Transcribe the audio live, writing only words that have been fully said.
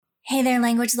Hey there,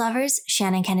 language lovers.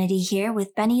 Shannon Kennedy here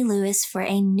with Benny Lewis for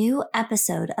a new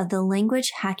episode of the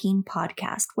Language Hacking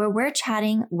Podcast, where we're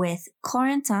chatting with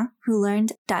Corentin, who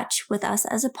learned Dutch with us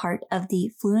as a part of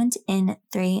the Fluent in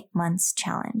 3 Months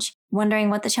Challenge. Wondering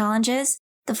what the challenge is?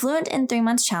 The Fluent in 3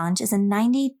 Months Challenge is a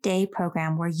 90-day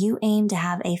program where you aim to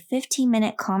have a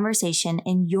 15-minute conversation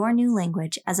in your new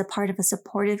language as a part of a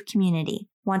supportive community.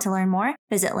 Want to learn more?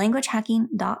 Visit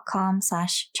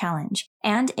languagehacking.com/challenge.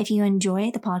 And if you enjoy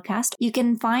the podcast, you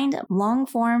can find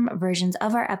long-form versions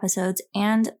of our episodes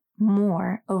and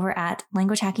more over at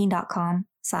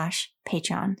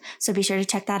languagehacking.com/Patreon. So be sure to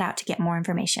check that out to get more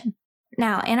information.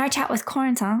 Now, in our chat with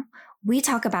Corentin, we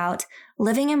talk about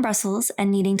living in Brussels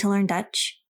and needing to learn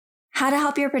Dutch, how to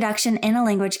help your production in a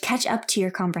language catch up to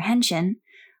your comprehension,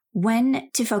 when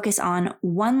to focus on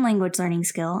one language learning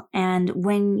skill and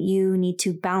when you need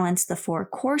to balance the 4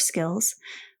 core skills,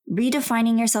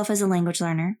 redefining yourself as a language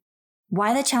learner,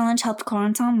 why the challenge helped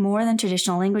Corentin more than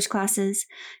traditional language classes,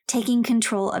 taking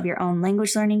control of your own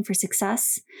language learning for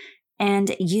success,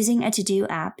 and using a to-do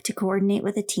app to coordinate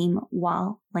with a team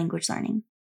while language learning.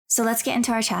 So let's get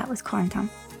into our chat with Corentin.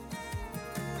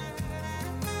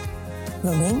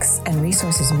 The links and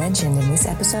resources mentioned in this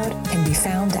episode can be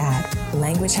found at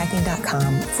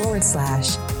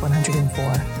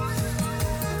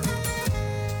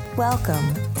languagehacking.com/104.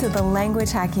 Welcome to the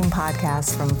Language Hacking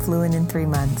Podcast from Fluent in 3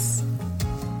 Months.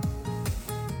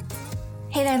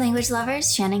 Hey there, language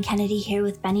lovers. Shannon Kennedy here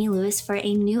with Benny Lewis for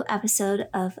a new episode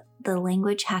of the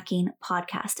Language Hacking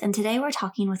Podcast. And today we're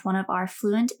talking with one of our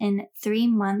Fluent in 3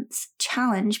 Months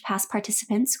Challenge past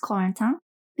participants, Corentin,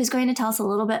 who's going to tell us a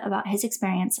little bit about his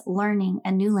experience learning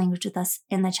a new language with us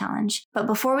in the challenge. But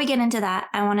before we get into that,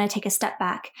 I want to take a step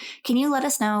back. Can you let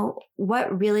us know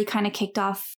what really kind of kicked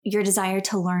off your desire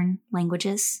to learn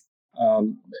languages?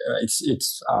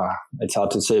 It's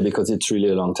hard to say because it's really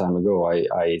a long time ago.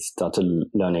 I started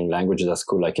learning languages at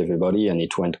school like everybody, and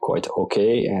it went quite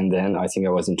okay. And then I think I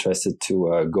was interested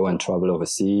to go and travel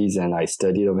overseas, and I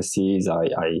studied overseas.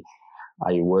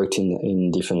 I worked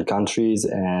in different countries,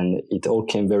 and it all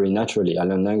came very naturally. I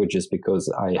learned languages because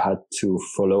I had to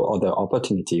follow other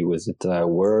opportunity, was it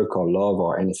work or love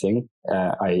or anything.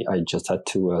 I just had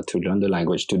to learn the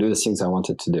language to do the things I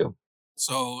wanted to do.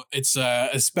 So it's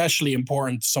especially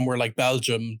important somewhere like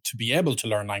Belgium to be able to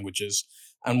learn languages.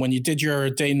 And when you did your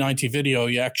Day 90 video,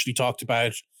 you actually talked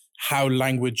about how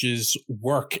languages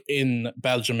work in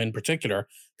Belgium in particular.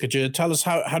 Could you tell us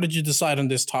how did you decide on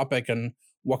this topic, and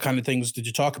what kind of things did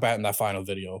you talk about in that final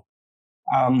video?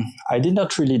 I did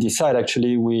not really decide.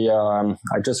 Actually, I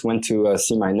just went to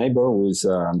see my neighbor who's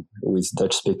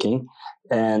Dutch speaking,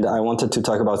 and I wanted to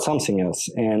talk about something else.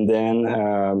 And then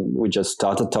we just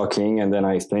started talking, and then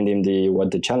I explained him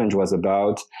what the challenge was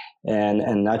about,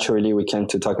 and naturally we came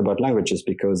to talk about languages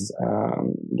because,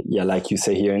 like you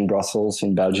say here in Brussels,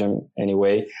 in Belgium,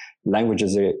 anyway.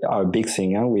 Languages are a big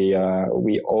thing. Huh? We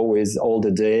always, all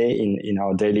the day in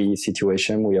our daily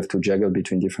situation, we have to juggle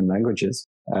between different languages.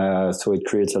 So it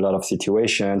creates a lot of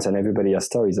situations, and everybody has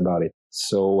stories about it.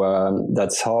 So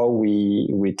that's how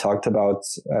we talked about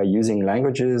using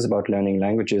languages, about learning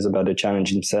languages, about the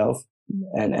challenge himself,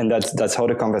 and that's how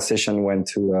the conversation went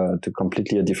to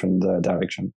completely a different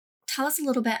direction. Tell us a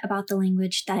little bit about the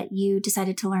language that you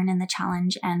decided to learn in the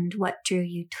challenge and what drew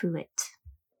you to it.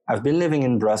 I've been living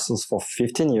in Brussels for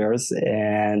 15 years,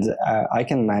 and I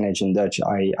can manage in Dutch.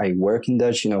 I work in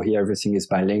Dutch. Here everything is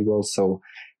bilingual. So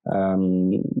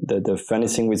the funny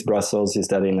thing with Brussels is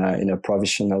that in a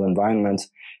professional environment,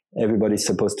 everybody's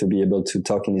supposed to be able to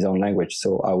talk in his own language.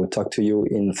 So I would talk to you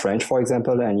in French, for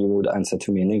example, and you would answer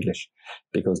to me in English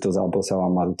because those are both our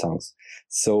mother tongues.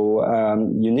 So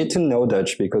you need to know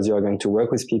Dutch because you are going to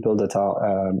work with people that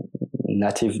are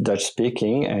native Dutch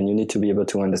speaking, and you need to be able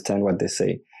to understand what they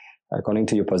say. According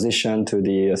to your position, to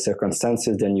the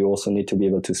circumstances, then you also need to be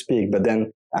able to speak. But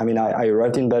then, I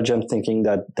arrived in Belgium thinking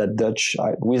that Dutch,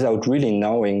 without really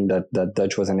knowing that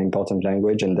Dutch was an important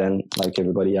language. And then, like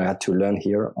everybody, I had to learn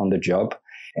here on the job.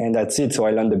 And that's it. So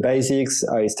I learned the basics.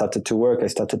 I started to work. I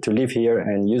started to live here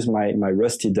and use my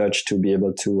rusty Dutch to be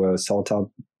able to sort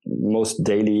out most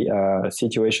daily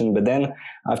situation. But then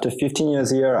after 15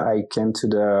 years here, I came to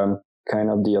the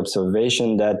kind of the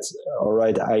observation that, all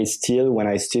right, when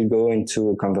I still go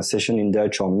into a conversation in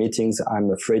Dutch or meetings,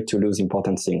 I'm afraid to lose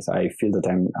important things. I feel that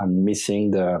I'm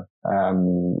missing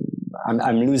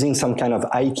I'm losing some kind of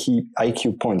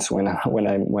IQ points when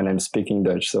I'm speaking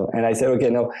Dutch. So, and I said,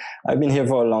 okay, no, I've been here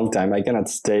for a long time. I cannot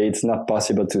stay. It's not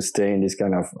possible to stay in this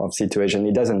kind of situation.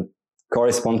 It doesn't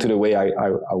correspond to the way I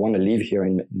want to live here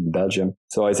in Belgium.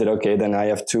 So I said, okay, then I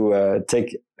have to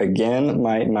take again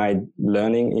my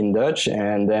learning in Dutch,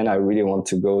 and then I really want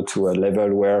to go to a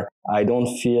level where I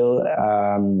don't feel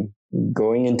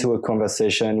going into a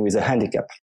conversation with a handicap.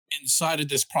 Inside of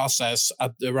this process,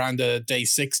 at around the day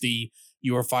 60,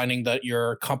 you were finding that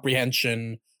your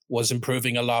comprehension was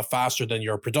improving a lot faster than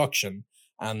your production.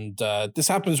 And this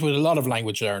happens with a lot of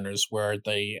language learners, where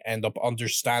they end up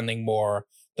understanding more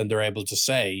than they're able to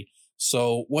say.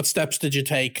 So what steps did you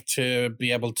take to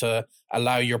be able to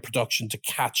allow your production to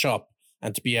catch up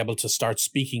and to be able to start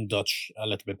speaking Dutch a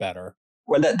little bit better?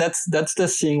 Well, that's the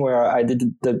thing where I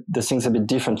did the things a bit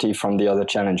differently from the other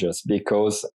challengers,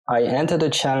 because I entered the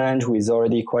challenge with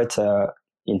already quite a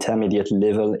intermediate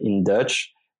level in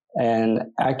Dutch. And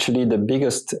actually the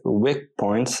biggest weak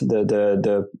point,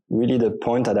 the really the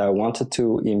point that I wanted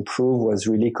to improve was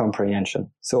really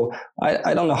comprehension. So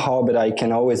I don't know how, but I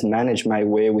can always manage my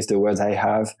way with the words I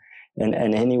have. And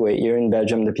anyway, here in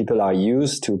Belgium, the people are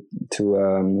used to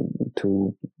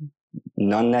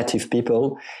non-native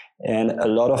people. And a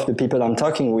lot of the people I'm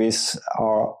talking with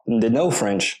they know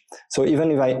French. So even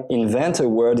if I invent a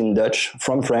word in Dutch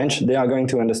from French, they are going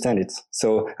to understand it.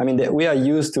 So, I mean, we are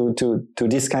used to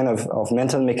this kind of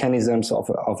mental mechanisms of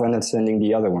understanding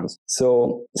the other ones.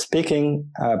 So speaking,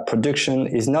 production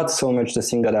is not so much the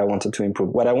thing that I wanted to improve.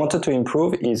 What I wanted to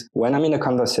improve is when I'm in a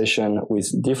conversation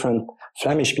with different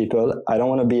Flemish people, I don't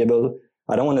want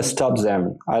to stop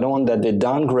them. I don't want that they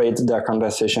downgrade their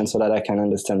conversation so that I can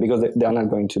understand, because they're not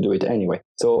going to do it anyway.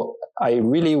 So I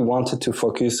really wanted to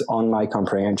focus on my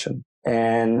comprehension.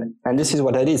 And this is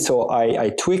what I did. So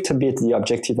I tweaked a bit the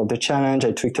objective of the challenge.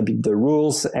 I tweaked a bit the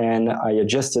rules, and I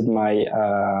adjusted my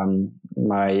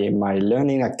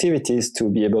learning activities to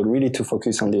be able really to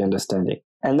focus on the understanding.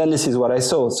 And then this is what I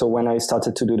saw. So when I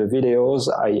started to do the videos,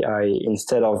 I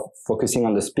instead of focusing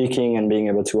on the speaking and being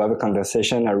able to have a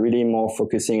conversation, I really more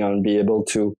focusing on being able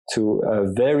to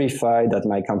verify that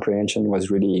my comprehension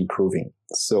was really improving.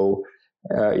 So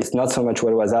it's not so much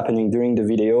what was happening during the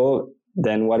video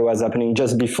than what was happening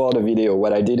just before the video.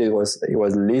 What I did was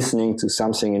listening to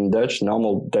something in Dutch,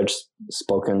 normal Dutch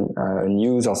spoken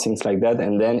news or things like that.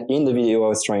 And then in the video, I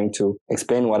was trying to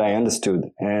explain what I understood.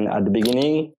 And at the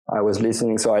beginning, I was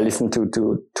listening. So I listened to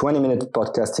 20-minute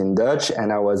podcast in Dutch,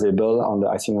 and I was able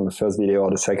I think on the first video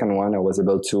or the second one, I was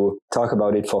able to talk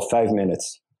about it for 5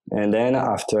 minutes. And then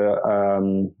after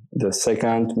the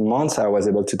second month, I was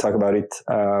able to talk about it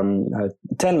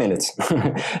 10 minutes.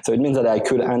 So it means that I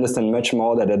could understand much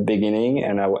more than at the beginning,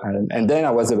 and then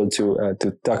I was able to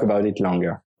talk about it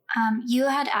longer. You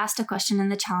had asked a question in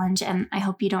the challenge, and I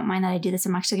hope you don't mind that I do this.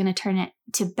 I'm actually going to turn it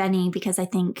to Benny, because I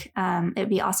think it'd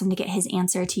be awesome to get his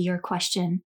answer to your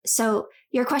question. So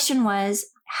your question was,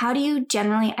 how do you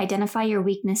generally identify your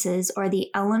weaknesses or the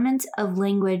elements of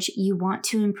language you want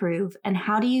to improve? And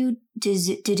how do you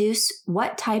deduce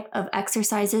what type of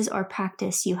exercises or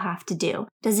practice you have to do?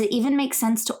 Does it even make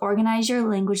sense to organize your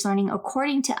language learning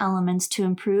according to elements to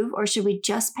improve? Or should we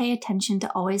just pay attention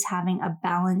to always having a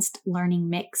balanced learning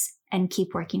mix and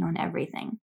keep working on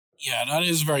everything? Yeah, that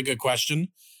is a very good question.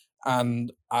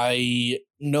 And I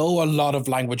know a lot of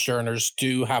language learners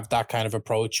do have that kind of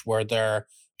approach, where they're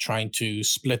trying to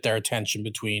split their attention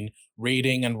between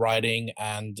reading and writing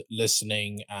and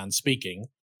listening and speaking.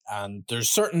 And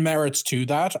there's certain merits to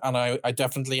that. And I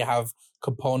definitely have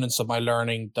components of my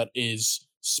learning that is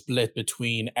split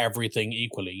between everything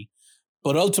equally.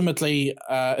 But ultimately,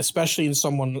 especially in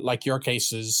someone like your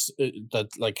cases that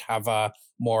like have a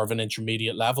more of an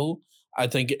intermediate level, I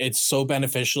think it's so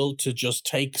beneficial to just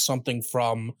take something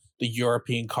from the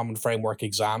European Common Framework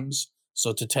exams.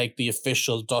 So to take the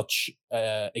official Dutch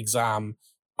exam,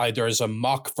 either as a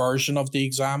mock version of the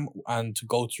exam, and to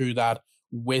go through that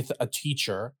with a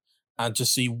teacher and to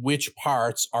see which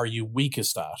parts are you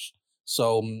weakest at.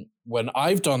 So when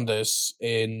I've done this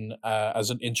in as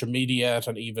an intermediate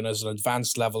and even as an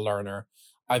advanced level learner,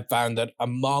 I've found that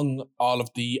among all of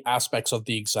the aspects of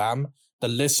the exam, the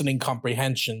listening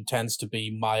comprehension tends to be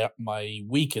my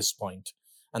weakest point.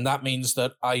 And that means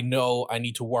that I know I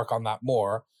need to work on that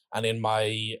more. And in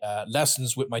my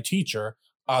lessons with my teacher,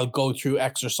 I'll go through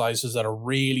exercises that are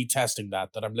really testing that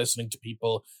I'm listening to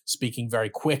people speaking very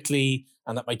quickly,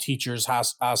 and that my teachers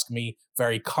ask me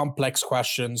very complex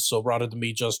questions. So rather than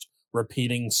me just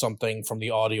repeating something from the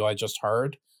audio I just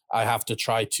heard, I have to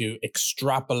try to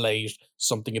extrapolate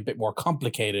something a bit more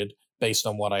complicated based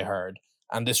on what I heard.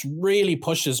 And this really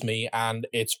pushes me, and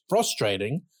it's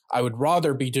frustrating. I would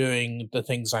rather be doing the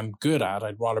things I'm good at.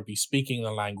 I'd rather be speaking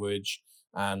the language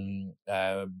and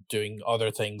doing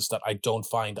other things that I don't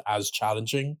find as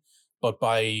challenging. but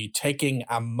by taking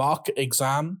a mock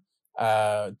exam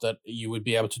that you would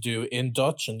be able to do in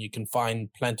Dutch, and you can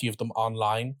find plenty of them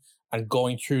online, and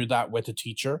going through that with a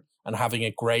teacher and having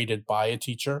it graded by a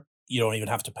teacher. You don't even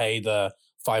have to pay the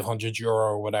 €500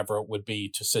 or whatever it would be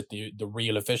to sit the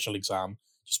real official exam.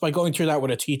 Just by going through that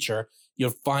with a teacher,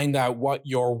 you'll find out what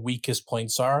your weakest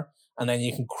points are, and then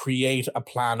you can create a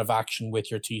plan of action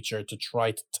with your teacher to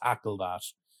try to tackle that.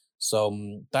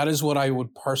 So that is what I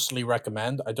would personally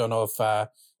recommend. I don't know if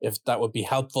that would be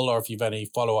helpful, or if you've any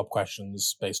follow-up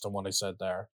questions based on what I said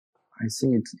there. I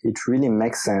think it really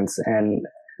makes sense. And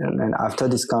after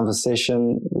this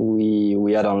conversation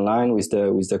we had online with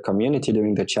the community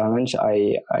during the challenge,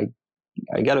 I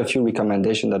got a few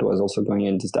recommendations that was also going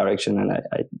in this direction, and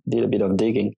I did a bit of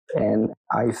digging, and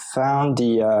I found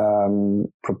the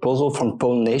proposal from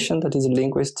Paul Nation, that is a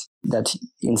linguist, that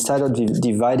instead of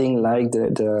dividing like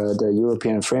the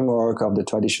European framework of the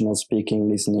traditional speaking,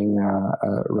 listening,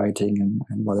 writing,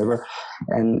 and whatever,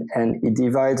 and it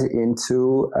divides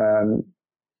into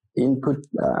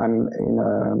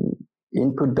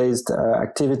input-based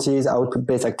activities,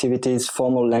 output-based activities,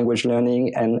 formal language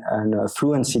learning, and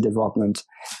fluency development.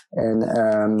 And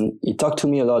it talked to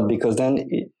me a lot, because then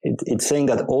it's saying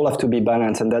that all have to be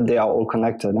balanced and that they are all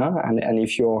connected. Huh? And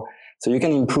so you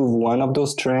can improve one of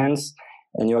those trends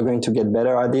and you're going to get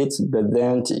better at it, but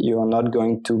then you are not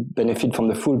going to benefit from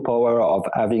the full power of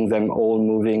having them all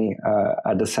moving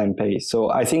at the same pace. So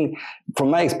I think from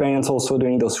my experience also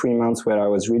during those 3 months where I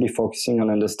was really focusing on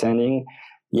understanding,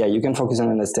 yeah, you can focus on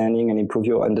understanding and improve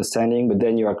your understanding, but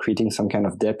then you are creating some kind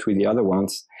of depth with the other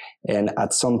ones. And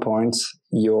at some point,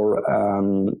 your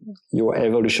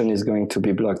evolution is going to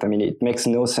be blocked. I mean, it makes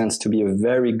no sense to be a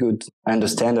very good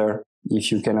understander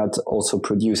if you cannot also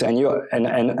produce. And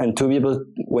and to be able,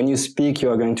 when you speak, you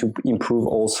are going to improve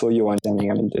also your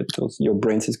understanding. I mean, your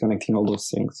brain is connecting all those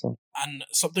things. So. And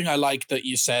something I like that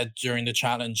you said during the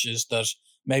challenge is that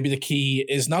maybe the key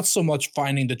is not so much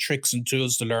finding the tricks and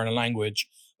tools to learn a language,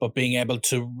 but being able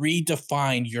to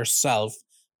redefine yourself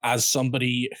as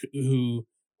somebody who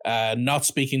not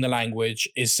speaking the language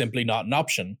is simply not an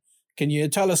option. Can you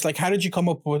tell us, like, how did you come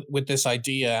up with this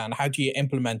idea, and how do you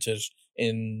implement it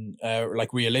in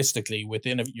realistically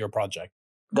within your project?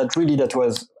 That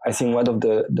was, I think, one of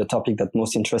the topic that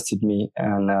most interested me.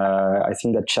 And I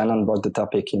think that Shannon brought the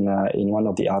topic in one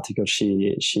of the articles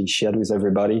she shared with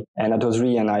everybody. And that was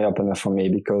really an eye-opener for me,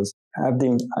 because I have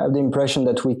the impression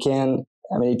that we can,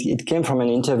 I mean, it came from an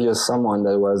interview with someone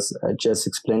that was just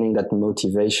explaining that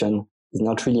motivation is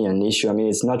not really an issue. I mean,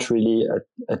 it's not really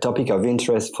a topic of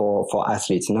interest for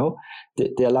athletes, no?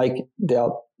 They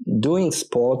are doing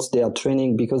sports, they are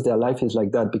training because their life is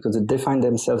like that, because they define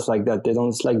themselves like that. They don't,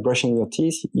 it's like brushing your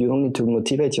teeth. You don't need to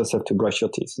motivate yourself to brush your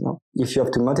teeth, no? If you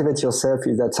have to motivate yourself,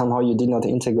 is that somehow you did not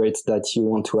integrate that you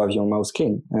want to have your mouth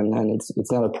clean, and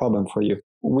it's not a problem for you.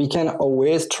 We can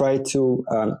always try to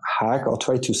hack or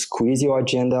try to squeeze your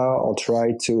agenda or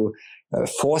try to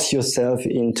force yourself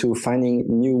into finding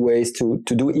new ways to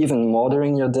do even more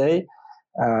during your day.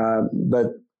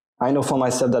 But I know for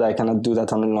myself that I cannot do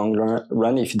that on the long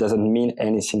run if it doesn't mean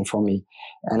anything for me.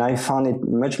 And I found it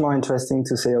much more interesting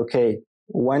to say, okay,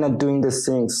 why not doing these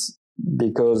things?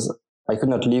 Because I could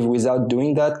not live without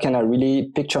doing that. Can I really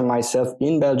picture myself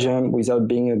in Belgium without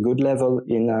being a good level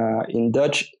in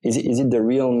Dutch? Is it the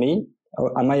real me?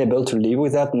 Or am I able to live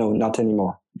with that? No, not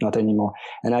anymore. Not anymore.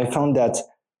 And I found that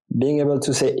being able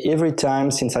to say every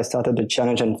time since I started the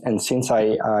challenge and since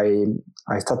I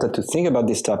started to think about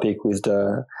this topic with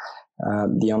the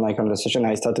online conversation,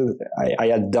 I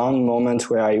had down moments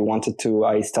where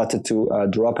I started to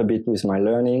drop a bit with my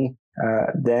learning.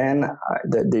 Then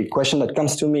the question that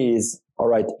comes to me is, all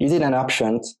right, is it an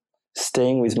option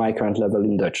staying with my current level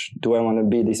in Dutch? Do I want to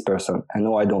be this person? And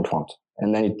no, I don't want.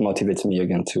 And then it motivates me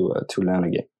again to learn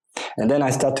again. And then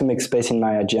I start to make space in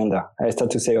my agenda. I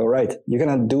start to say, all right, you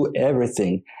cannot do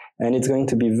everything. And it's going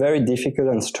to be very difficult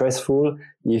and stressful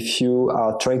if you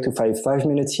are trying to find 5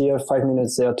 minutes here, 5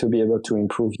 minutes there to be able to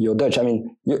improve your Dutch. I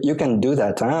mean, you can do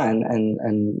that, huh?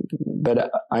 But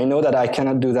I know that I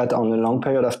cannot do that on a long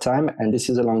period of time, and this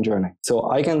is a long journey. So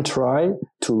I can try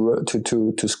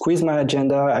to squeeze my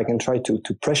agenda. I can try to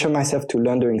pressure myself to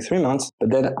learn during 3 months, but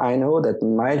then I know that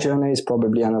my journey is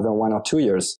probably another 1 or 2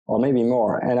 years, or maybe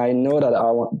more. And I know that I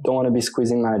don't want to be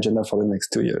squeezing my agenda for the next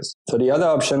 2 years. So the other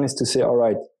option is to say, all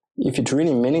right, if it's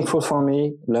really meaningful for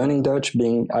me, learning Dutch,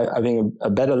 having a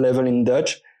better level in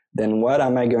Dutch, then what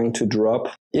am I going to drop?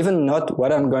 Even not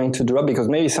what I'm going to drop, because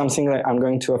maybe something that I'm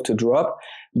going to have to drop,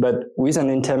 but with an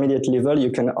intermediate level,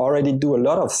 you can already do a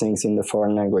lot of things in the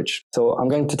foreign language. So I'm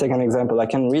going to take an example. I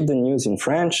can read the news in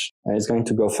French, and it's going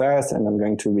to go fast, and I'm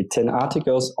going to read 10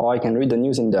 articles, or I can read the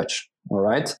news in Dutch. All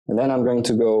right. And then I'm going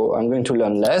to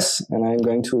learn less, and I'm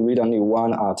going to read only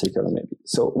one article maybe.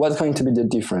 So what's going to be the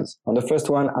difference? On the first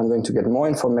one, I'm going to get more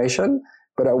information,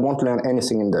 but I won't learn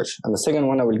anything in Dutch. And the second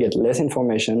one, I will get less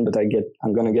information, but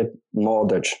I'm going to get more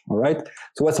Dutch. All right.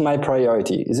 So what's my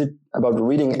priority? Is it about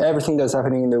reading everything that's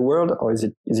happening in the world, or is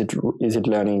it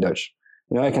learning Dutch?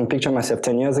 You know, I can picture myself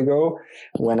 10 years ago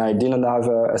when I didn't have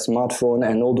a smartphone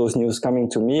and all those news coming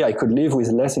to me. I could live with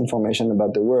less information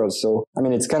about the world. So, I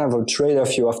mean, it's kind of a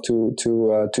trade-off you have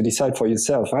to decide for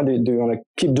yourself. Huh? Do you want to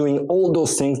keep doing all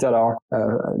those things that are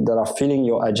filling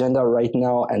your agenda right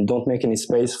now and don't make any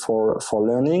space for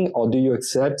learning? Or do you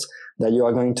accept that you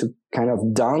are going to kind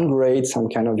of downgrade some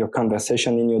kind of your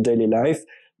conversation in your daily life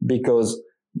because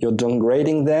you're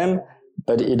downgrading them,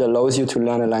 but it allows you to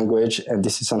learn a language, and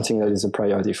this is something that is a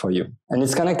priority for you. And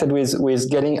it's connected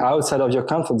with getting outside of your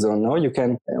comfort zone. No, you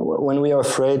can, when we are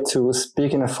afraid to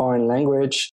speak in a foreign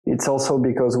language, it's also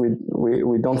because we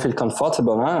don't feel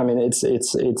comfortable. Huh? I mean,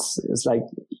 it's like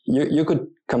you could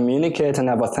communicate and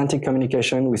have authentic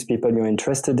communication with people you're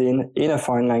interested in a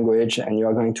foreign language, and you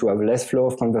are going to have less flow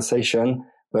of conversation,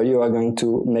 but you are going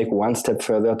to make one step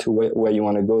further to where you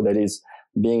want to go, that is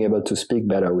being able to speak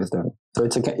better with them. So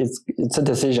it's a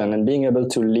decision, and being able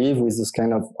to live with this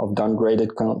kind of downgraded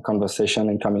conversation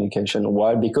and communication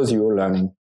because you're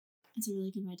learning. It's a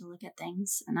really good way to look at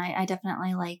things. And I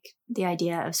definitely like the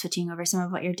idea of switching over some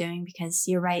of what you're doing, because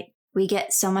you're right. We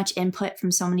get so much input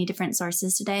from so many different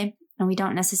sources today, and we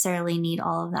don't necessarily need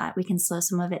all of that. We can slow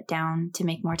some of it down to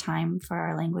make more time for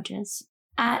our languages.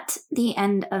 At the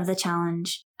end of the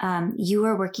challenge, you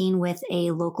were working with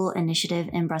a local initiative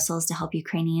in Brussels to help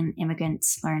Ukrainian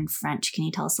immigrants learn French. Can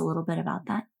you tell us a little bit about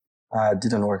that? It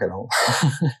didn't work at all.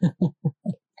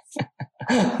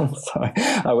 I'm sorry.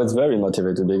 I was very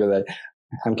motivated because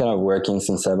I'm kind of working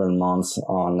since several months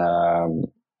on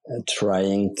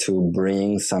trying to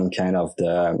bring some kind of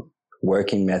the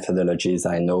working methodologies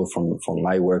I know from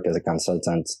my work as a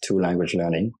consultant to language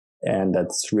learning. And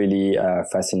that's really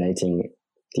fascinating.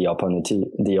 The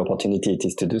opportunity it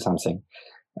is to do something.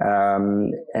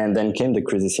 And then came the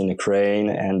crisis in Ukraine,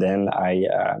 and then I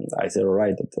said, all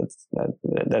right,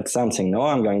 that's something.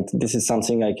 No, this is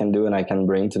something I can do and I can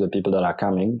bring to the people that are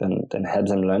coming, then help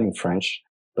them learning French.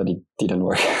 But it didn't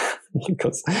work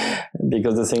because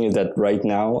the thing is that right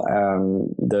now,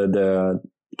 the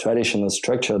traditional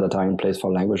structure that are in place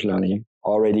for language learning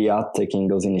already are taking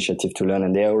those initiatives to learn,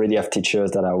 and they already have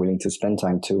teachers that are willing to spend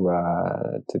time to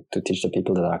teach the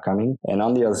people that are coming. And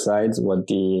on the other side,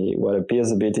 what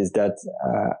appears a bit is that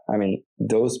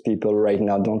those people right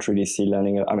now don't really see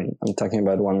learning. I mean, I'm talking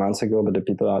about 1 month ago, but the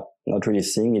people are not really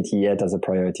seeing it yet as a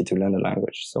priority to learn a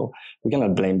language. So we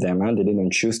cannot blame them. Huh? They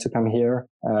didn't choose to come here.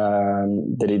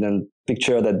 They didn't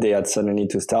picture that they had suddenly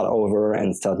to start over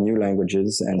and start new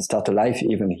languages and start a life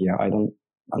even here.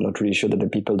 I'm not really sure that the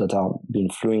people that are being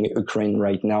fluent Ukraine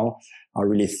right now are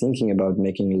really thinking about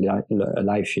making a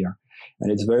life here.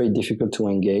 And it's very difficult to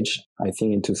engage, I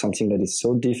think, into something that is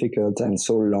so difficult and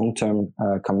so long-term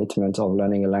commitment of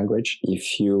learning a language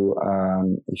if you're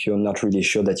not really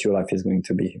sure that your life is going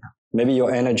to be here. Maybe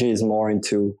your energy is more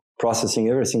into processing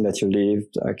everything that you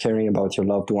lived, caring about your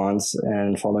loved ones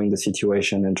and following the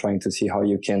situation and trying to see how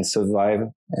you can survive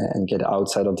and get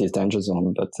outside of this danger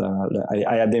zone. But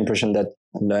I had the impression that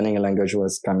learning a language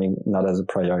was coming not as a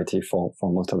priority for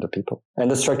most of the people. And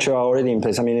the structure are already in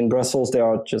place. I mean, in Brussels, there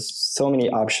are just so many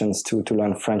options to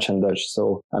learn French and Dutch.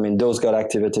 So, I mean, those got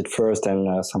activated first,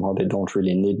 and somehow they don't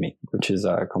really need me, which is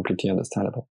completely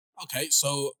understandable. Okay,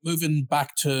 so moving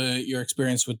back to your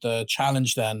experience with the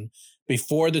challenge then,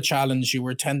 before the challenge, you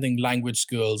were attending language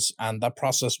schools and that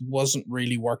process wasn't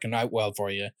really working out well for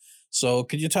you. So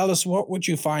could you tell us, what would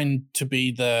you find to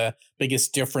be the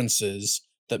biggest differences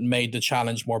that made the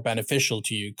challenge more beneficial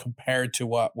to you compared to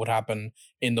what would happen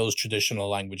in those traditional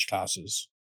language classes?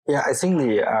 Yeah, I think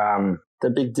the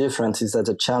big difference is that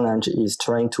the challenge is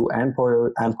trying to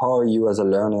empower you as a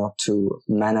learner to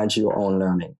manage your own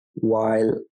learning.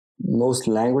 While most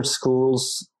language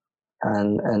schools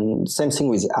and same thing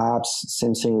with apps,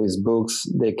 same thing with books,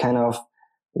 they kind of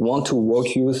want to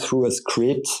walk you through a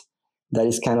script that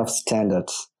is kind of standard.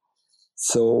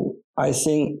 So I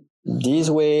think this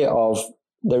way of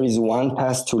there is one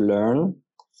path to learn,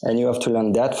 and you have to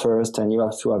learn that first, and you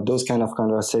have to have those kind of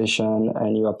conversation,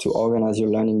 and you have to organize your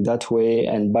learning that way.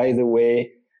 And by the way,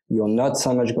 You're not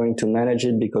so much going to manage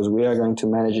it because we are going to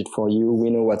manage it for you. We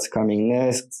know what's coming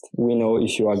next. We know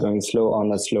if you are going slow or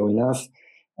not slow enough,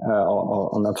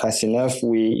 or not fast enough.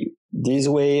 This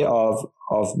way of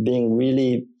being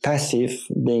really passive,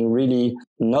 being really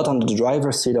not on the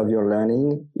driver's seat of your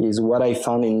learning is what I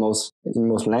found in most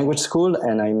language school.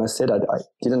 And I must say that I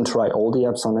didn't try all the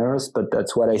apps on Earth, but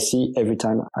that's what I see every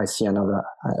time I see a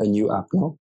new app.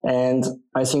 No? And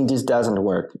I think this doesn't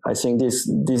work. I think this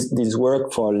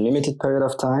work for a limited period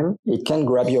of time. It can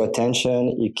grab your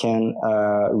attention. It can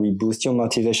reboost your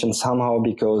motivation somehow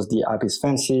because the app is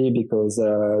fancy, because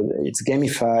it's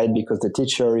gamified, because the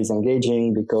teacher is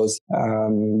engaging, because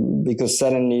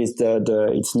suddenly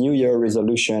it's New Year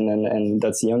resolution and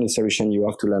that's the only solution you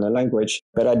have to learn a language.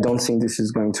 But I don't think this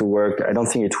is going to work. I don't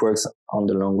think it works on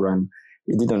the long run.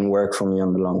 It didn't work for me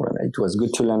on the long run. It was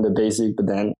good to learn the basic, but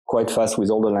then quite fast with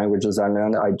all the languages I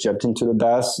learned, I jumped into the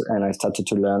bath and I started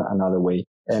to learn another way.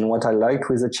 And what I liked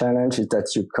with the challenge is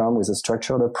that you come with a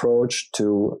structured approach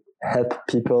to help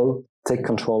people take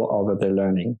control over their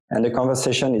learning. And the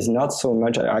conversation is not so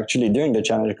much, actually during the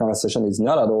challenge, the conversation is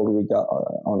not at all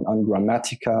on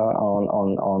grammatica,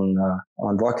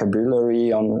 on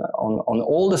vocabulary, on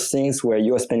all the things where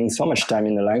you are spending so much time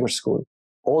in the language school.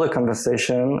 All the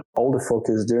conversation, all the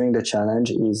focus during the challenge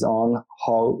is on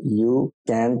how you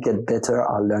can get better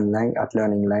at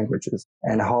learning languages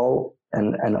and how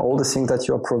and all the things that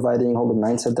you are providing, all the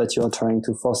mindset that you are trying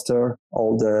to foster,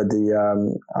 all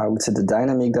the I would say the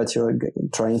dynamic that you're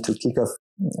trying to kick off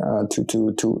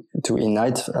to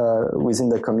ignite within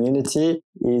the community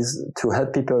is to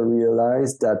help people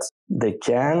realize that they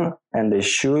can and they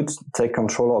should take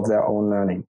control of their own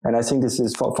learning. And I think this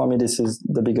is, for me, this is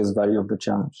the biggest value of the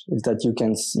challenge, is that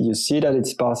you see that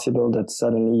it's possible, that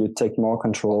suddenly you take more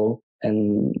control.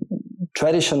 And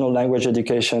traditional language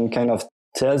education kind of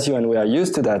tells you, and we are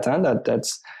used to that,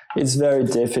 it's very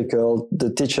difficult.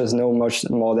 The teachers know much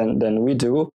more than we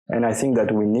do. And I think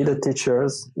that we need the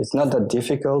teachers. It's not that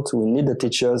difficult. We need the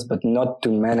teachers, but not to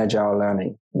manage our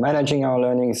learning. Managing our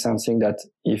learning is something that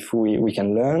if we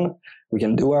can learn, we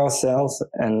can do ourselves.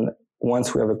 And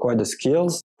once we have acquired the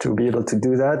skills to be able to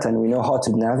do that and we know how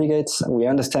to navigate, we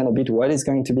understand a bit what is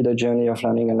going to be the journey of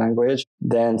learning a language,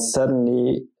 then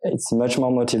suddenly it's much more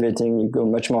motivating. You go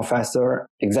much more faster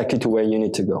exactly to where you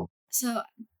need to go. So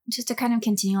just to kind of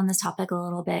continue on this topic a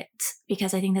little bit,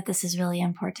 because I think that this is really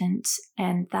important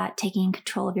and that taking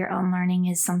control of your own learning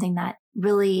is something that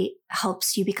really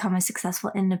helps you become a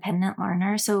successful independent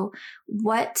learner. So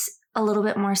what a little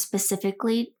bit more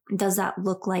specifically does that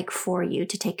look like for you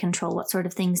to take control? What sort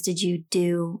of things did you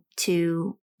do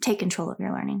to take control of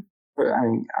your learning?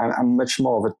 I'm much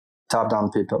more of a top-down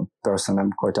person.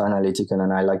 I'm quite analytical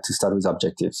and I like to start with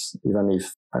objectives, even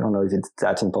if I don't know if it's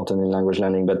that important in language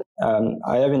learning, but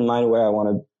I have in mind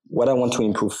what I want to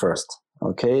improve first.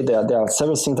 Okay, there are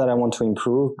several things that I want to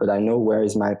improve, but I know where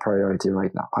is my priority right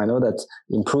now. I know that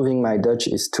improving my Dutch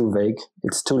is too vague.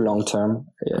 It's too long-term.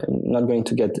 I'm not going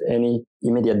to get any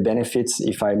immediate benefits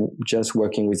if I'm just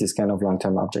working with this kind of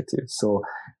long-term objective. So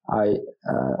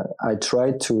I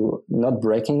try to not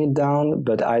breaking it down,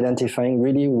 but identifying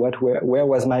really where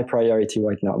was my priority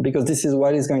right now, because this is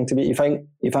what is going to be.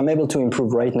 If I'm able to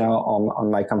improve right now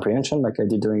on my comprehension, like I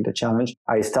did during the challenge,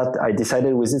 I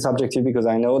decided with this objective because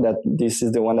I know that this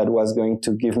is the one that was going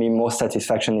to give me more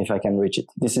satisfaction if I can reach it.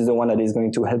 This is the one that is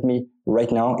going to help me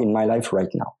right now in my life right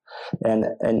now. And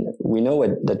we know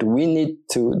that we need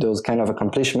to those kind of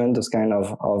accomplishment, those kind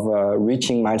of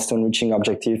reaching milestone, reaching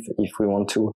objective if we want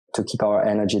to keep our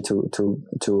energy to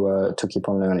keep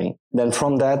on learning. Then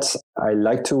from that, I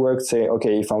like to say,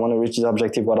 okay, if I want to reach this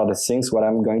objective, what are the things, what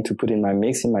I'm going to put in my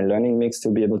learning mix to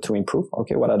be able to improve?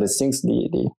 Okay, what are the things,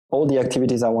 all the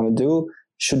activities I want to do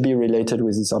should be related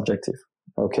with this objective.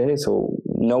 Okay, so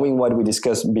knowing what we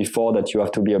discussed before, that you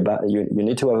have to be you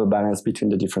need to have a balance between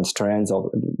the different strands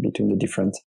or between the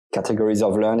different categories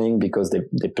of learning, because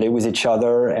they play with each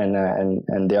other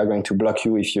and they are going to block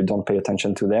you if you don't pay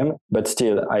attention to them. But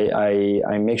still,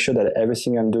 I make sure that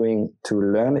everything I'm doing to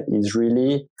learn is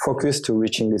really focused to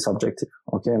reaching this objective.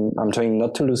 Okay, I'm trying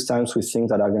not to lose time with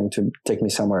things that are going to take me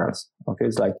somewhere else. Okay,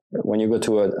 it's like when you go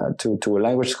to a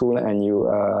language school and you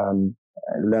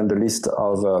learn the list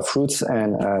of fruits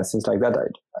and things like that.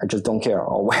 I just don't care.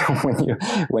 Or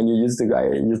when you used to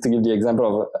give the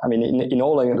example of, I mean, in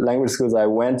all language schools I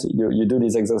went, you do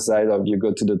this exercise of you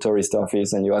go to the tourist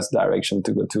office and you ask direction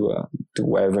to go to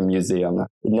wherever museum.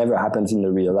 It never happens in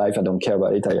the real life. I don't care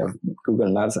about it. I have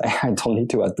Google Maps. I don't need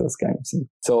to add those kind of things.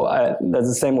 So that's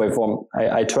the same way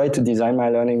I try to design my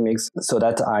learning mix so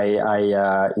that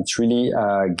it's really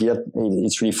geared,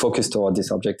 it's really focused toward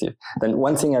this objective. Then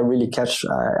one thing I really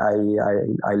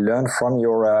I learned from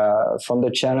from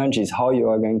the challenge is how you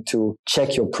are going to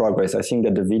check your progress. I think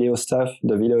that the video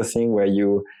thing where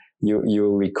you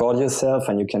record yourself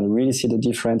and you can really see the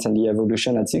difference and the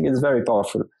evolution, I think it's very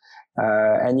powerful.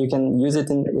 And you can use it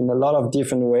in a lot of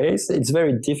different ways. It's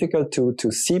very difficult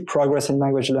to see progress in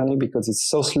language learning because it's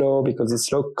so slow, because it's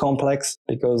so complex,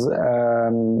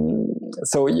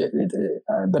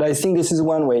 but I think this is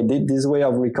one way, this way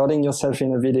of recording yourself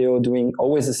in a video, doing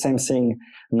always the same thing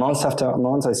month after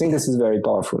month. I think this is very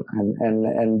powerful.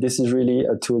 And this is really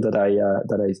a tool that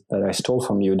I stole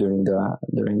from you during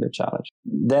the challenge.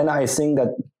 Then I think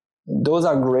that those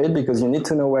are great because you need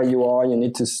to know where you are. You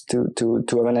need to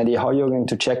have an idea how you're going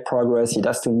to check progress. It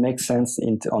has to make sense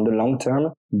on the long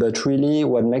term. But really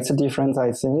what makes a difference,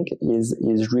 I think, is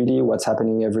really what's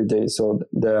happening every day. So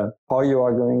how you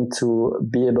are going to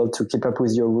be able to keep up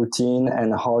with your routine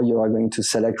and how you are going to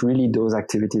select really those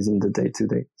activities in the day to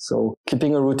day. So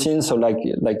keeping a routine. So like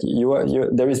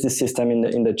there is this system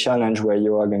in the challenge where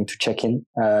you are going to check in,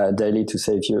 daily to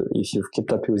say if you've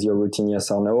kept up with your routine,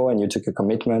 yes or no, and you took a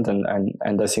commitment.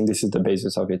 And I think this is the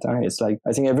basis of it. It's like,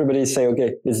 I think everybody say,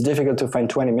 okay, it's difficult to find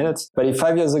 20 minutes, but if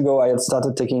 5 years ago I had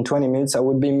started taking 20 minutes, I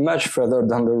would be much further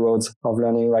down the road of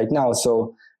learning right now.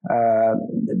 So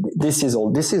this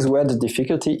is where the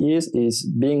difficulty is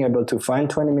being able to find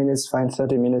 20 minutes, find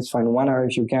 30 minutes, find 1 hour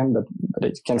if you can, but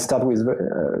it can start with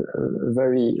a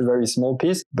very, very small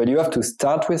piece, but you have to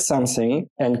start with something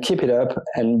and keep it up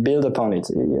and build upon it.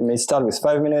 You may start with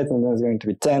 5 minutes and then it's going to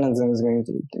be 10 and then it's going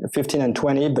to be 15 and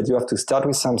 20, but you have to start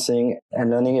with something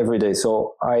and learning every day.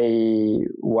 So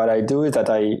what I do is that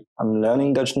I'm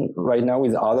learning Dutch right now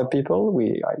with other people.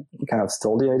 I kind of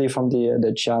stole the idea from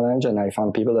the challenge, and I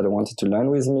found people that wanted to learn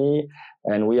with me.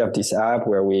 And we have this app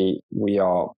where we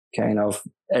are kind of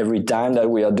every time that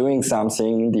we are doing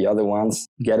something, the other ones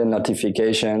get a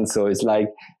notification. So it's like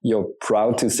you're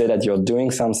proud to say that you're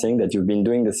doing something, that you've been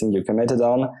doing the thing you committed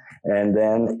on. And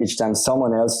then each time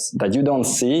someone else that you don't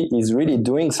see is really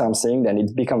doing something, then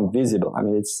it becomes visible. I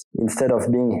mean, it's instead of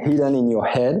being hidden in your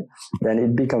head, then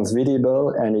it becomes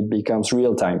visible and it becomes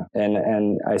real time.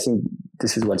 And I think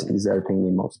this is what is helping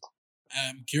me most.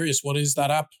 I'm curious, what is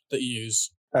that app that you use?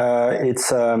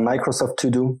 It's Microsoft To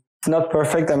Do. It's not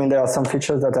perfect. I mean, there are some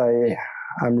features that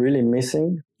I'm really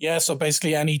missing. Yeah, so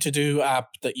basically any to-do app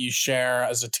that you share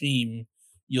as a team,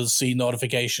 you'll see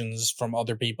notifications from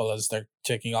other people as they're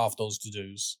ticking off those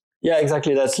to-dos. Yeah,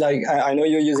 exactly. That's like, I know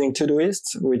you're using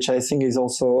Todoist, which I think is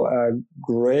also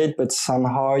great, but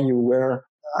somehow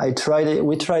we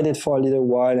tried it for a little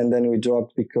while and then we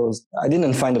dropped because I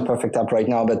didn't find the perfect app right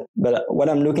now. But what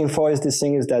I'm looking for is this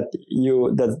thing is that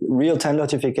that real-time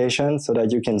notification so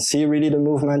that you can see really the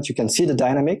movement, you can see the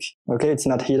dynamic. Okay. It's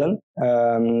not hidden.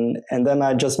 And then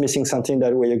I'm just missing something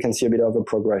that way you can see a bit of a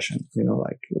progression,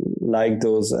 like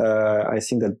those, I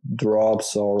think that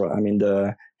Drops or, I mean,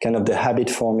 the kind of the habit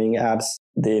forming apps,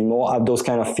 they more have those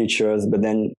kind of features, but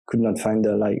then could not find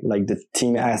the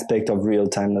team aspect of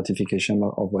real-time notification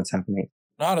of what's happening.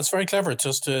 No, that's very clever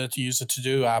just to use a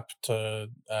to-do app to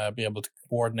be able to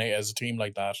coordinate as a team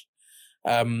like that.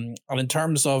 And in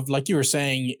terms of, like you were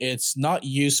saying, it's not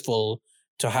useful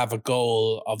to have a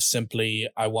goal of simply,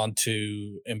 I want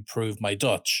to improve my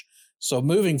Dutch. So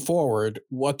moving forward,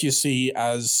 what do you see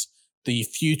as the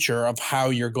future of how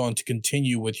you're going to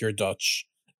continue with your Dutch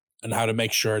and how to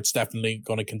make sure it's definitely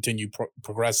going to continue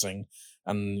progressing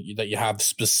and that you have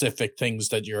specific things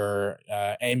that you're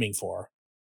aiming for?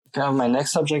 Kind of my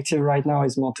next objective right now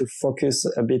is more to focus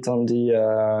a bit on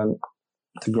the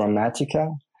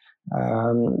Grammatica.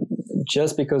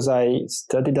 Just because I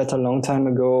studied that a long time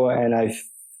ago and I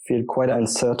feel quite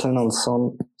uncertain on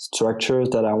some structures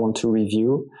that I want to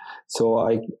review. So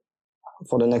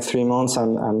for the next 3 months,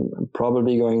 I'm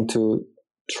probably going to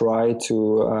try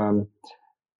to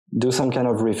do some kind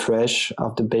of refresh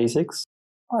of the basics.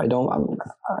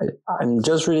 I'm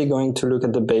just really going to look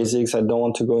at the basics. I don't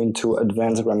want to go into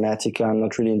advanced Grammatica. I'm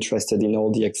not really interested in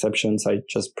all the exceptions. I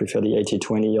just prefer the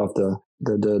 80-20 of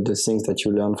the things that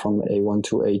you learn from A1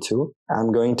 to A2.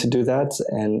 I'm going to do that.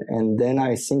 And then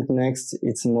I think next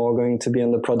it's more going to be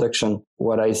on the production.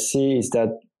 What I see is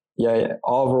that,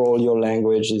 overall your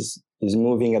language is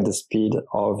moving at the speed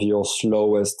of your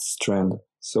slowest strand.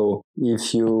 So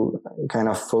if you kind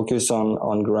of focus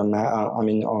on grammar,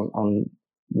 on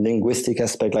linguistic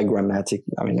aspect like grammatic.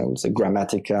 I mean, I would say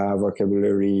grammatica,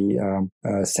 vocabulary,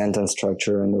 sentence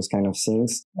structure, and those kind of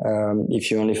things.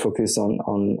 If you only focus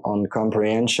on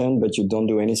comprehension, but you don't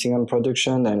do anything on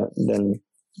production, then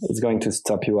it's going to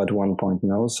stop you at one point.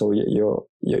 No, so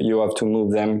you have to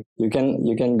move them. You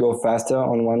can go faster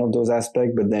on one of those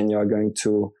aspects, but then you are going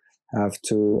to have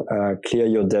to clear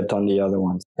your debt on the other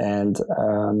ones. And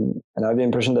I have the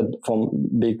impression that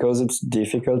because it's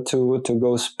difficult to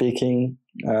go speaking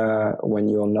when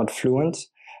you're not fluent,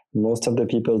 most of the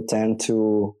people tend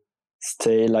to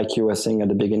stay, like you were saying at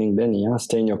the beginning, Benny,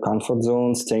 stay in your comfort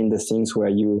zone, stay in the things where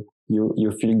you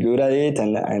feel good at it.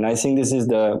 And I think this is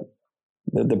the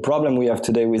problem we have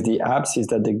today with the apps, is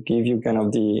that they give you kind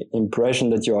of the impression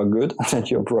that you are good,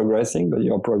 that you're progressing, but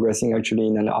you're progressing actually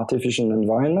in an artificial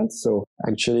environment. So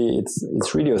actually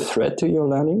it's really a threat to your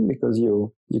learning, because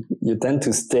you tend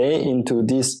to stay into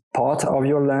this part of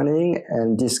your learning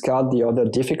and discard the other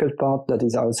difficult part that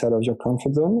is outside of your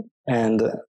comfort zone. And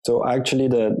so actually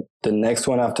the next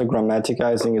one after Grammatica,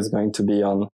 I think, is going to be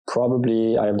on,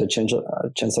 probably I have the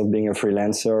chance of being a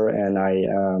freelancer, and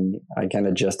I can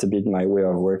adjust a bit my way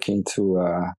of working to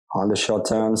on the short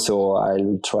term. So I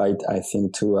will try, I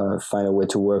think, to find a way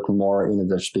to work more in a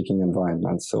Dutch speaking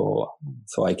environment. So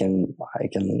I can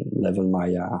level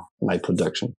my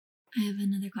production. I have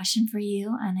another question for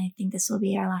you, and I think this will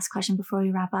be our last question before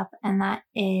we wrap up. And that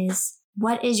is,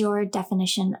 what is your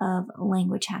definition of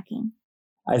language hacking?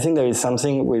 I think there is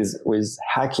something with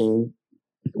hacking,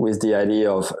 with the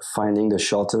idea of finding the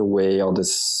shorter way or the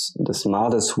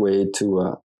smartest way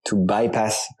to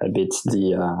bypass a bit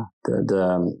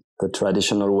the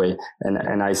traditional way.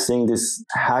 And I think these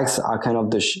hacks are kind of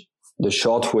the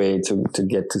short way to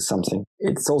get to something.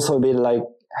 It's also a bit like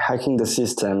hacking the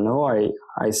system. No,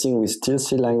 I think we still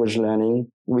see language learning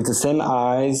with the same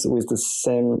eyes, with the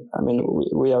same, I mean,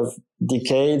 we have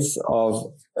decades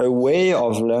of a way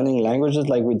of learning languages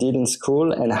like we did in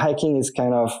school, and hacking is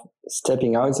kind of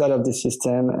stepping outside of the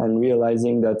system and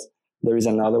realizing that there is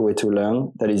another way to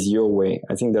learn that is your way.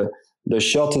 I think the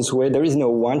shortest way, there is no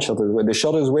one shortest way. The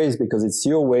shortest way is because it's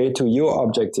your way to your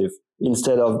objective,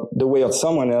 instead of the way of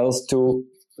someone else to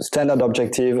standard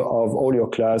objective of all your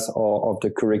class or of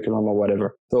the curriculum or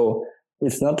whatever. So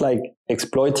it's not like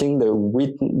exploiting the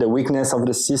weakness of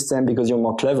the system because you're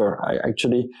more clever.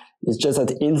 It's just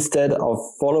that instead of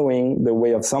following the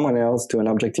way of someone else to an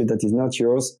objective that is not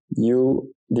yours,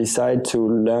 you decide to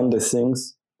learn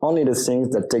only the things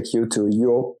that take you to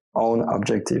your own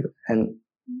objective. And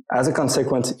as a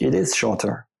consequence, it is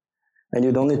shorter. And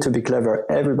you don't need to be clever.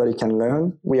 Everybody can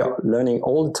learn. We are learning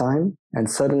all the time. And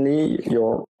suddenly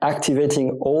you're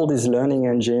activating all this learning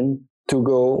engine to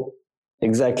go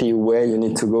exactly where you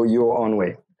need to go your own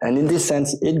way. And in this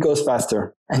sense, it goes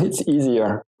faster and it's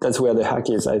easier. That's where the hack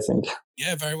is, I think.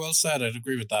 Yeah, very well said. I'd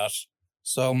agree with that.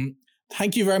 So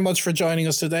thank you very much for joining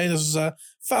us today. This is a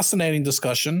fascinating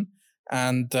discussion.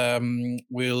 And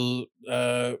we'll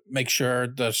make sure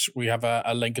that we have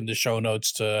a link in the show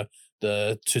notes to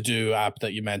the To-Do app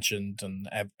that you mentioned, and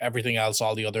everything else,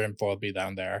 all the other info will be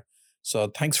down there. So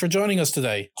thanks for joining us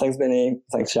today. Thanks, Benny.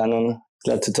 Thanks, Shannon.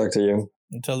 Glad to talk to you.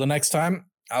 Until the next time,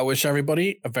 I wish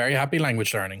everybody a very happy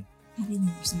language learning. Happy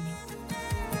language learning.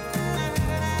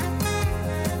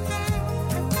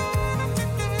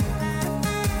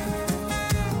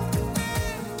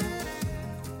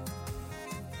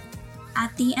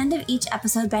 At the end of each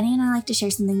episode, Benny and I like to share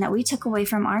something that we took away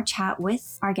from our chat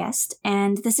with our guest.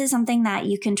 And this is something that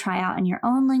you can try out in your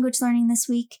own language learning this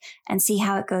week and see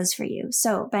how it goes for you.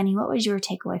 So, Benny, what was your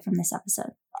takeaway from this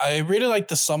episode? I really like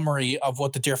the summary of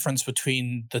what the difference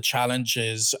between the challenge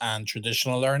is and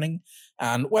traditional learning.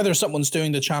 And whether someone's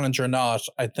doing the challenge or not,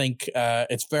 I think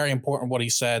it's very important what he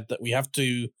said, that we have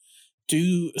to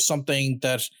do something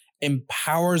that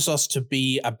empowers us to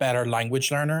be a better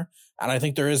language learner. And I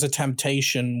think there is a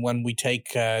temptation when we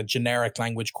take generic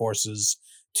language courses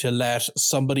to let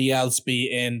somebody else be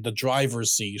in the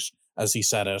driver's seat, as he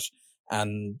said it.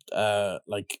 And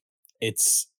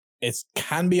it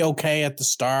can be okay at the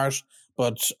start,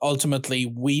 but ultimately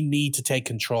we need to take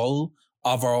control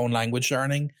of our own language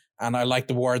learning. And I like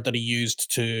the word that he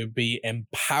used, to be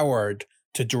empowered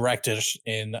to direct it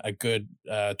in a good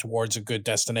towards a good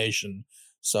destination.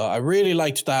 So I really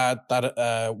liked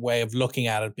that way of looking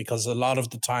at it, because a lot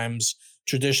of the times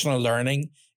traditional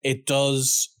learning, it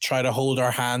does try to hold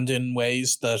our hand in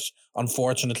ways that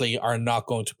unfortunately are not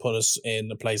going to put us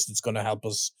in a place that's going to help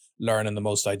us learn in the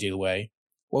most ideal way.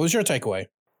 What was your takeaway?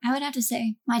 I would have to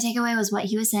say my takeaway was what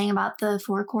he was saying about the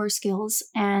 4 core skills,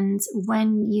 and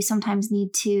when you sometimes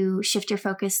need to shift your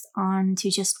focus on to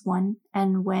just one,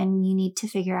 and when you need to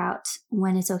figure out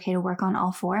when it's okay to work on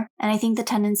all 4. And I think the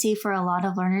tendency for a lot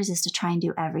of learners is to try and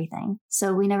do everything.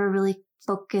 So we never really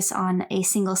focus on a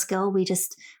single skill.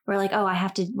 We're like, oh, I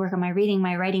have to work on my reading,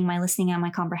 my writing, my listening, and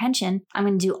my comprehension. I'm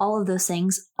going to do all of those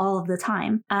things all of the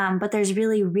time. But there's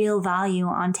really real value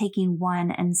on taking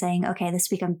one and saying, okay, this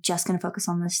week I'm just going to focus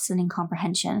on listening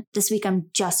comprehension. This week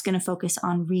I'm just going to focus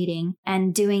on reading,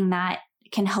 and doing that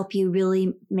can help you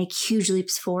really make huge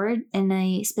leaps forward in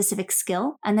a specific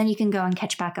skill. And then you can go and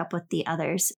catch back up with the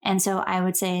others. And so I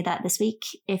would say that this week,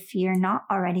 if you're not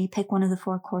already, pick one of the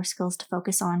 4 core skills to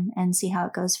focus on and see how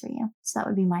it goes for you. So that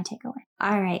would be my takeaway.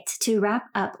 All right. To wrap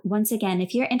up, once again,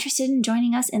 if you're interested in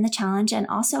joining us in the challenge and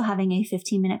also having a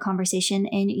 15-minute conversation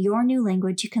in your new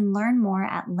language, you can learn more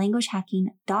at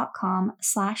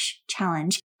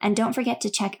languagehacking.com/challenge. And don't forget to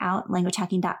check out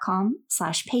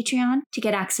languagehacking.com/Patreon to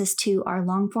get access to our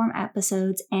long form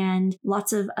episodes and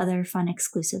lots of other fun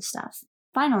exclusive stuff.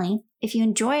 Finally, if you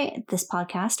enjoy this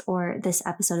podcast or this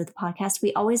episode of the podcast,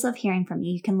 we always love hearing from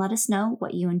you. You can let us know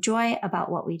what you enjoy about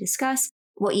what we discuss,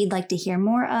 what you'd like to hear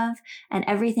more of, and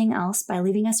everything else by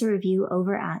leaving us a review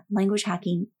over at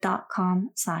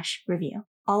languagehacking.com/review.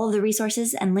 All of the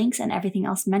resources and links and everything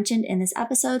else mentioned in this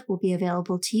episode will be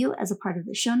available to you as a part of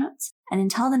the show notes. And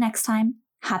until the next time,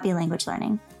 happy language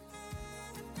learning.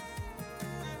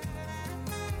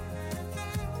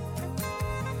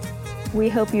 We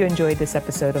hope you enjoyed this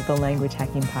episode of the Language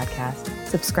Hacking Podcast.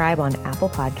 Subscribe on Apple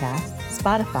Podcasts,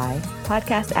 Spotify,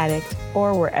 Podcast Addict,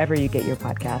 or wherever you get your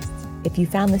podcasts. If you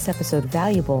found this episode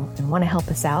valuable and want to help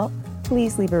us out,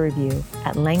 please leave a review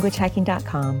at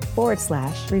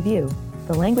languagehacking.com/review.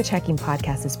 The Language Hacking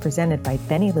Podcast is presented by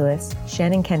Benny Lewis,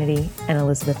 Shannon Kennedy, and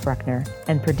Elizabeth Bruckner,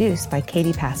 and produced by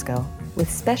Katie Pasco, with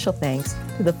special thanks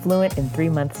to the Fluent in 3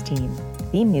 Months team.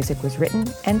 Theme music was written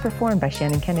and performed by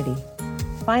Shannon Kennedy.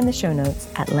 Find the show notes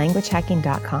at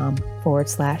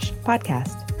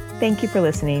languagehacking.com/podcast. Thank you for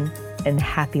listening, and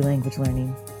happy language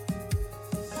learning.